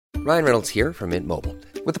Ryan Reynolds here from Mint Mobile.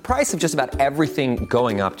 With the price of just about everything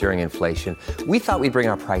going up during inflation, we thought we'd bring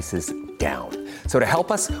our prices down. So to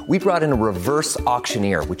help us, we brought in a reverse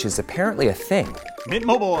auctioneer, which is apparently a thing. Mint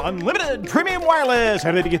Mobile Unlimited Premium Wireless.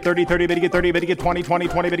 How to get 30, 30, bit to get 30, bit to get 20, 20,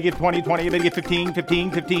 20, bit to get 20, 20, bit to get 15,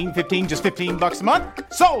 15, 15, 15, just $15 a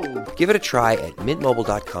month? Sold! Give it a try at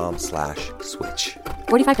mintmobile.com/switch.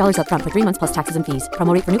 $45 up front for 3 months plus taxes and fees.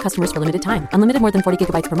 Promo rate for new customers for limited time. Unlimited more than 40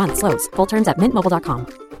 gigabytes per month. Slows full terms at mintmobile.com.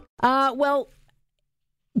 Well,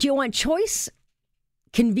 do you want choice,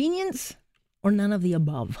 convenience, or none of the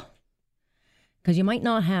above? Because you might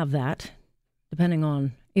not have that, depending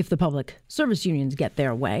on if the public service unions get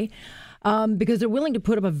their way, because they're willing to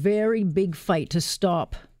put up a very big fight to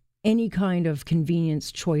stop any kind of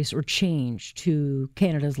convenience, choice, or change to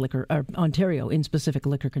Canada's liquor, or Ontario in specific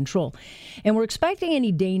liquor control. And we're expecting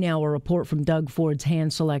any day now a report from Doug Ford's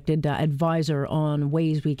hand-selected advisor on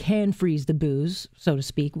ways we can freeze the booze, so to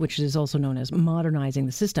speak, which is also known as modernizing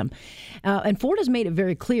the system. And Ford has made it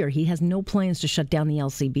very clear he has no plans to shut down the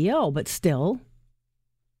LCBO, but still,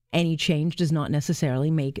 any change does not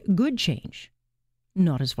necessarily make good change.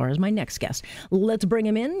 Not as far as my next guest. Let's bring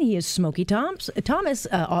him in. He is Smokey Thomas,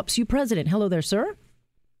 OPSEU president. Hello there, sir.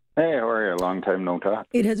 Hey, how are you? Long time no talk.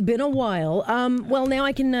 It has been a while. Well, now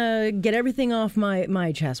I can get everything off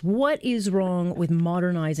my chest. What is wrong with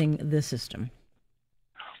modernizing the system?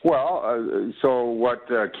 Well, so what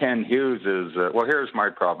Ken Hughes is, here's my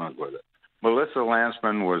problem with it. Melissa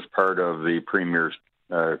Lantsman was part of the Premier's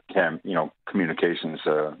communications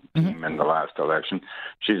team in the last election.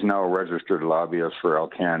 She's now a registered lobbyist for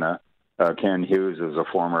Alcanna. Ken Hughes is a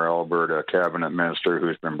former Alberta cabinet minister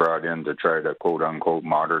who's been brought in to try to, quote-unquote,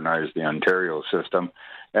 modernize the Ontario system.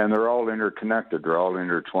 And they're all interconnected. They're all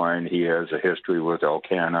intertwined. He has a history with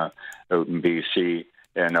Alcanna out in BC.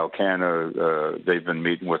 And Alcanna, they've been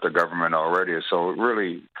meeting with the government already. So it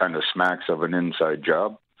really kind of smacks of an inside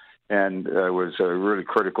job. And I was really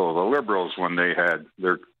critical of the Liberals when they had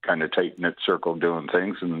their kind of tight-knit circle doing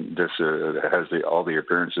things, and this has all the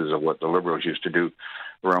appearances of what the Liberals used to do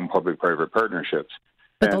around public-private partnerships.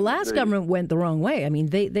 But the last government went the wrong way. I mean,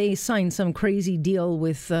 they signed some crazy deal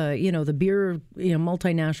with, the beer,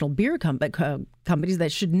 multinational beer companies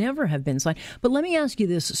that should never have been signed. But let me ask you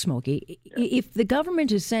this, Smokey. If the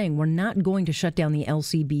government is saying we're not going to shut down the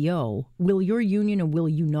LCBO, will your union and will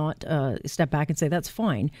you not step back and say, that's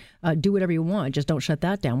fine, do whatever you want, just don't shut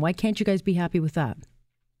that down? Why can't you guys be happy with that?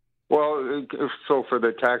 Well, so for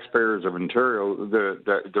the taxpayers of Ontario,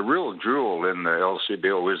 the real jewel in the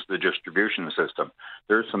LCBO is the distribution system.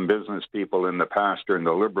 There's some business people in the past during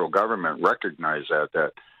the Liberal government recognize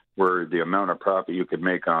that where the amount of profit you could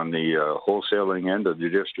make on the wholesaling end or the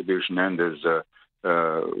distribution end is,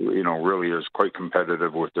 really is quite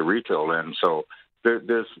competitive with the retail end. So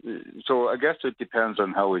so I guess it depends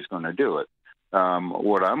on how he's going to do it.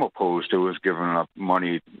 What I'm opposed to is giving up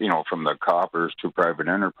money, from the coppers to private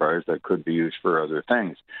enterprise that could be used for other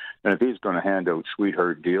things. And if he's going to hand out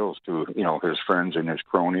sweetheart deals to, his friends and his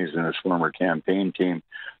cronies and his former campaign team,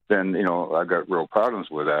 then, I got real problems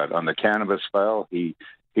with that. On the cannabis file, he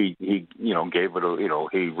gave it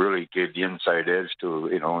he really gave the inside edge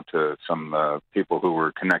to some people who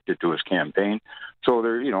were connected to his campaign. So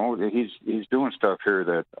there, he's doing stuff here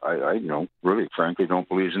that I really frankly don't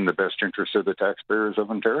believe is in the best interest of the taxpayers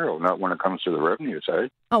of Ontario, not when it comes to the revenue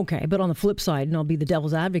side. Okay, but on the flip side, and I'll be the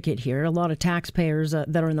devil's advocate here, a lot of taxpayers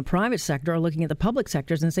that are in the private sector are looking at the public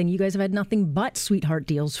sectors and saying, you guys have had nothing but sweetheart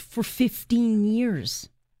deals for 15 years.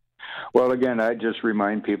 Well, again, I just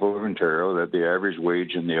remind people of Ontario that the average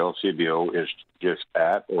wage in the LCBO is just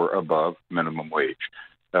at or above minimum wage.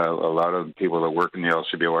 A lot of people that work in the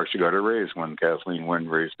LCBO actually got a raise when Kathleen Wynne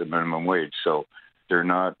raised the minimum wage. So they're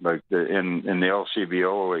not like in the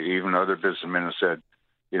LCBO. Even other businessmen have said,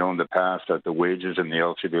 in the past that the wages in the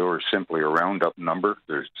LCBO are simply a round-up number.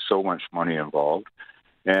 There's so much money involved,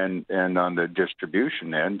 and on the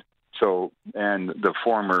distribution end. So and the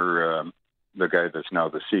former. The guy that's now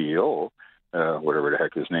the CEO, whatever the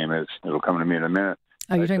heck his name is, it'll come to me in a minute.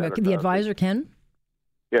 Oh, you're talking about the advisor, Ken?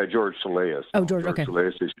 Yeah, George Soleas. Oh, George, okay.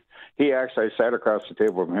 Soleas. I sat across the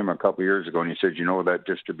table with him a couple of years ago, and he said, that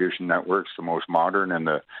distribution network's the most modern in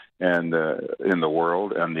the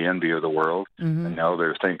world and the envy of the world. Mm-hmm. And now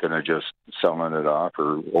they're thinking of just selling it off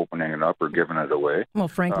or opening it up or giving it away. Well,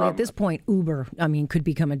 frankly, at this point, Uber, could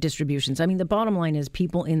become a distribution. So, the bottom line is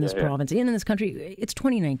people in this province, in this country, it's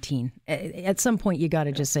 2019. At some point, you got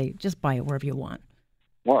to just say, just buy it wherever you want.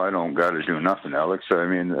 Well, I don't got to do nothing, Alex.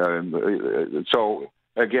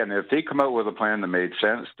 again, if they come out with a plan that made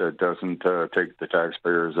sense, that doesn't take the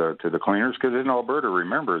taxpayers to the cleaners, because in Alberta,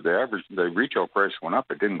 remember, the retail price went up;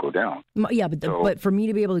 it didn't go down. Yeah, but for me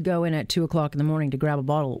to be able to go in at 2:00 in the morning to grab a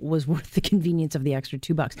bottle was worth the convenience of the extra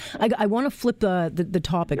 $2. I want to flip the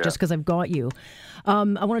topic just because I've got you.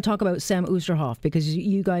 I want to talk about Sam Oosterhoff, because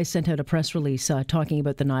you guys sent out a press release talking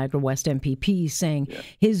about the Niagara West MPP, saying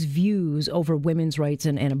his views over women's rights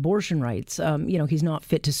and abortion rights. He's not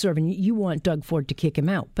fit to serve, and you want Doug Ford to kick him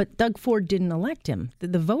out. But Doug Ford didn't elect him.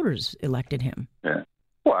 The voters elected him. Yeah.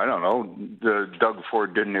 Well, I don't know. Doug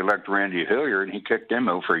Ford didn't elect Randy Hillier, and he kicked him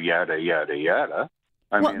out for yada, yada, yada.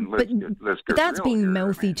 Let's but that's being here,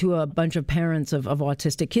 mouthy to a bunch of parents of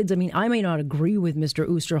autistic kids. I mean, I may not agree with Mr.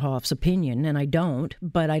 Oosterhoff's opinion, and I don't,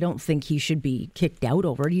 but I don't think he should be kicked out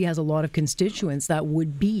over it. He has a lot of constituents that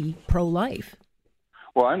would be pro-life.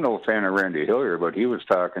 Well, I'm no fan of Randy Hillier, but he was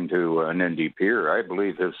talking to an NDPer. I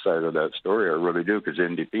believe his side of that story. I really do, because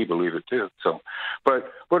NDP believe it too. So,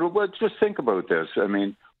 but let's just think about this. I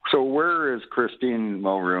mean, so where is Christine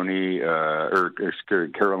Mulroney,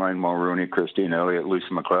 Caroline Mulroney, Christine Elliott,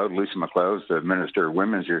 Lisa MacLeod? Lisa MacLeod's the Minister of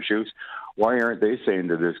Women's Issues. Why aren't they saying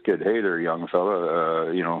to this kid, hey there, young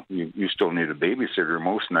fella, you still need a babysitter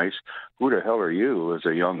most nights? Who the hell are you as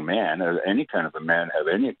a young man, as any kind of a man, have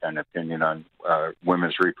any kind of opinion on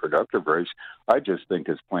women's reproductive rights? I just think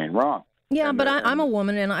it's plain wrong. Yeah, but I'm a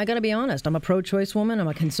woman, and I got to be honest. I'm a pro-choice woman. I'm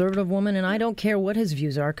a conservative woman, and I don't care what his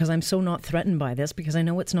views are, because I'm so not threatened by this, because I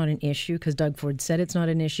know it's not an issue, because Doug Ford said it's not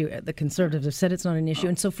an issue. The Conservatives have said it's not an issue.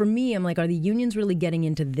 And so for me, I'm like, are the unions really getting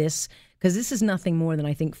into this? Because this is nothing more than,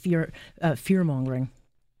 I think, fear-mongering.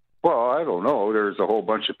 Well, I don't know. There's a whole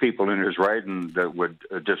bunch of people in his riding that would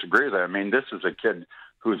disagree with that. I mean, this is a kid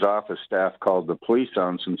whose office staff called the police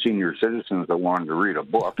on some senior citizens that wanted to read a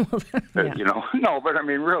book. No, but I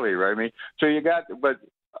mean, really, right? I mean, so but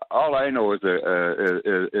all I know is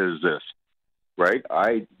this, right?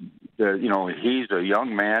 He's a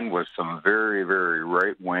young man with some very, very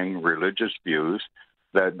right-wing religious views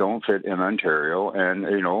that don't fit in Ontario. And,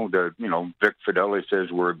 Vic Fideli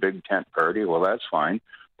says we're a big tent party. Well, that's fine.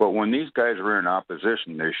 But when these guys were in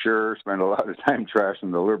opposition, they sure spend a lot of time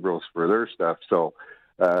trashing the Liberals for their stuff. So,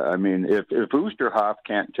 if Oosterhoff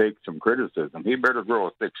can't take some criticism, he better grow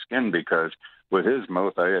a thick skin, because with his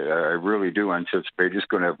mouth, I really do anticipate he's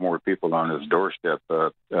going to have more people on his doorstep,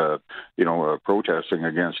 protesting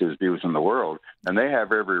against his views in the world. And they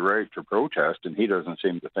have every right to protest, and he doesn't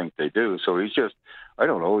seem to think they do. So he's just, I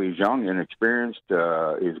don't know, he's young, inexperienced,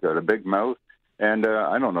 he's got a big mouth. And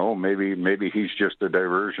I don't know, maybe he's just a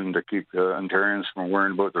diversion to keep Ontarians from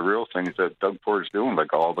worrying about the real things that Doug Ford's doing,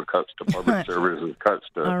 like all the cuts to public services, cuts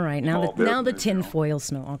to all right, now the tinfoil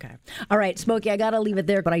snow. Okay. All right, Smokey, I got to leave it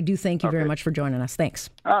there, but I do thank you very much for joining us. Thanks.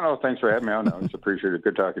 Oh, no, thanks for having me on. It's appreciated.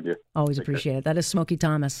 Good talking to you. Always appreciate it. That is Smokey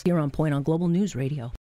Thomas here on Point on Global News Radio.